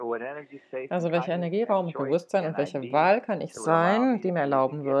Also welcher Energieraum und Bewusstsein und welche Wahl kann ich sein, die mir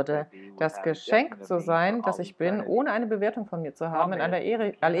erlauben würde, das Geschenk zu sein, das ich bin, ohne eine Bewertung von mir zu haben in aller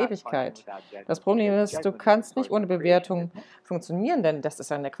Ewigkeit. Das Problem ist, du kannst nicht ohne Bewertung funktionieren, denn das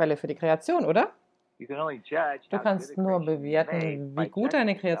ist eine Quelle für die Kreation, oder? Du kannst nur bewerten, wie gut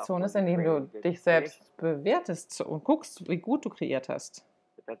deine Kreation ist, indem du dich selbst bewertest und guckst, wie gut du kreiert hast.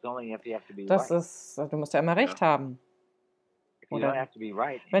 Du musst ja immer Recht haben. Oder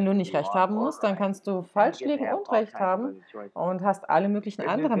wenn du nicht Recht haben musst, dann kannst du falsch liegen und Recht haben und hast alle möglichen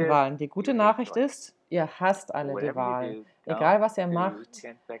anderen Wahlen. Die gute Nachricht ist, ihr hasst alle die Wahl. Egal, was ihr macht,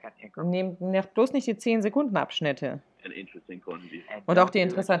 nehmt bloß nicht die 10-Sekunden-Abschnitte. Und auch die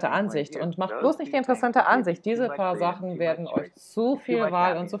interessante Ansicht. Und macht bloß nicht die interessante Ansicht. Diese paar Sachen werden euch so viel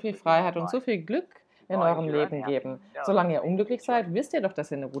Wahl und so viel Freiheit und so viel Glück in eurem Leben geben. Solange ihr unglücklich seid, wisst ihr doch,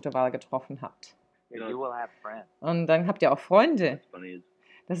 dass ihr eine gute Wahl getroffen habt. Und dann habt ihr auch Freunde.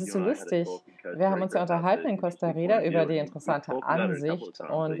 Das ist so lustig. Wir haben uns ja unterhalten in Costa Rica über die interessante Ansicht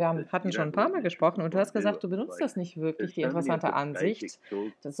und wir hatten schon ein paar Mal gesprochen und du hast gesagt, du benutzt das nicht wirklich, die interessante Ansicht.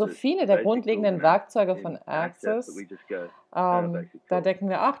 So viele der grundlegenden Werkzeuge von Access, da denken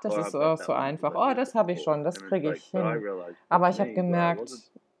wir, ach, das ist so einfach, oh, das habe ich schon, das kriege ich hin. Aber ich habe gemerkt,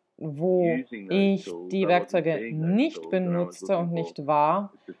 wo ich die Werkzeuge nicht benutzte und nicht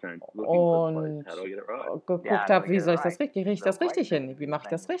war und geguckt habe, wie soll ich das richtig, kriege ich das richtig hin? Wie mache ich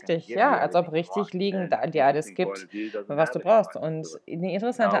das richtig? Ja, als ob richtig liegen dir alles gibt, was du brauchst. Und die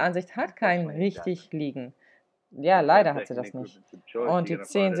interessante Ansicht hat kein richtig liegen. Ja, leider hat sie das nicht. Und die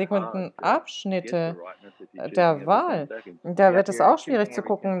 10-Sekunden-Abschnitte der Wahl, da wird es auch schwierig zu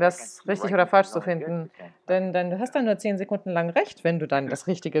gucken, das richtig oder falsch zu finden. Denn du hast dann nur 10 Sekunden lang Recht, wenn du dann das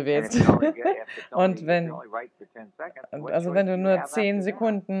Richtige wählst. Und wenn du nur 10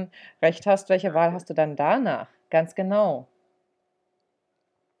 Sekunden Recht hast, welche Wahl hast du dann danach? Ganz genau.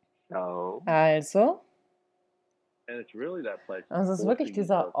 Also, es ist wirklich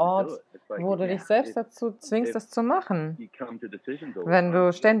dieser Ort, wo du dich selbst dazu zwingst, das zu machen. Wenn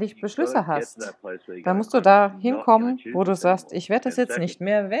du ständig Beschlüsse hast, dann musst du da hinkommen, wo du sagst, ich werde das jetzt nicht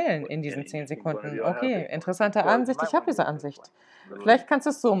mehr wählen in diesen 10 Sekunden. Okay, interessante Ansicht, ich habe diese Ansicht. Vielleicht kannst du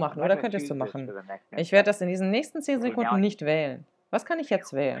es so machen oder könntest du machen. Ich werde das in diesen nächsten 10 Sekunden nicht wählen. Was kann ich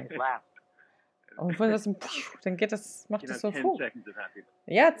jetzt wählen? Und wenn das, dann macht das so Fu.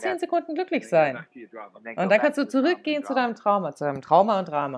 Ja, 10 Sekunden glücklich sein. Und dann kannst du zurückgehen zu deinem Trauma und Drama.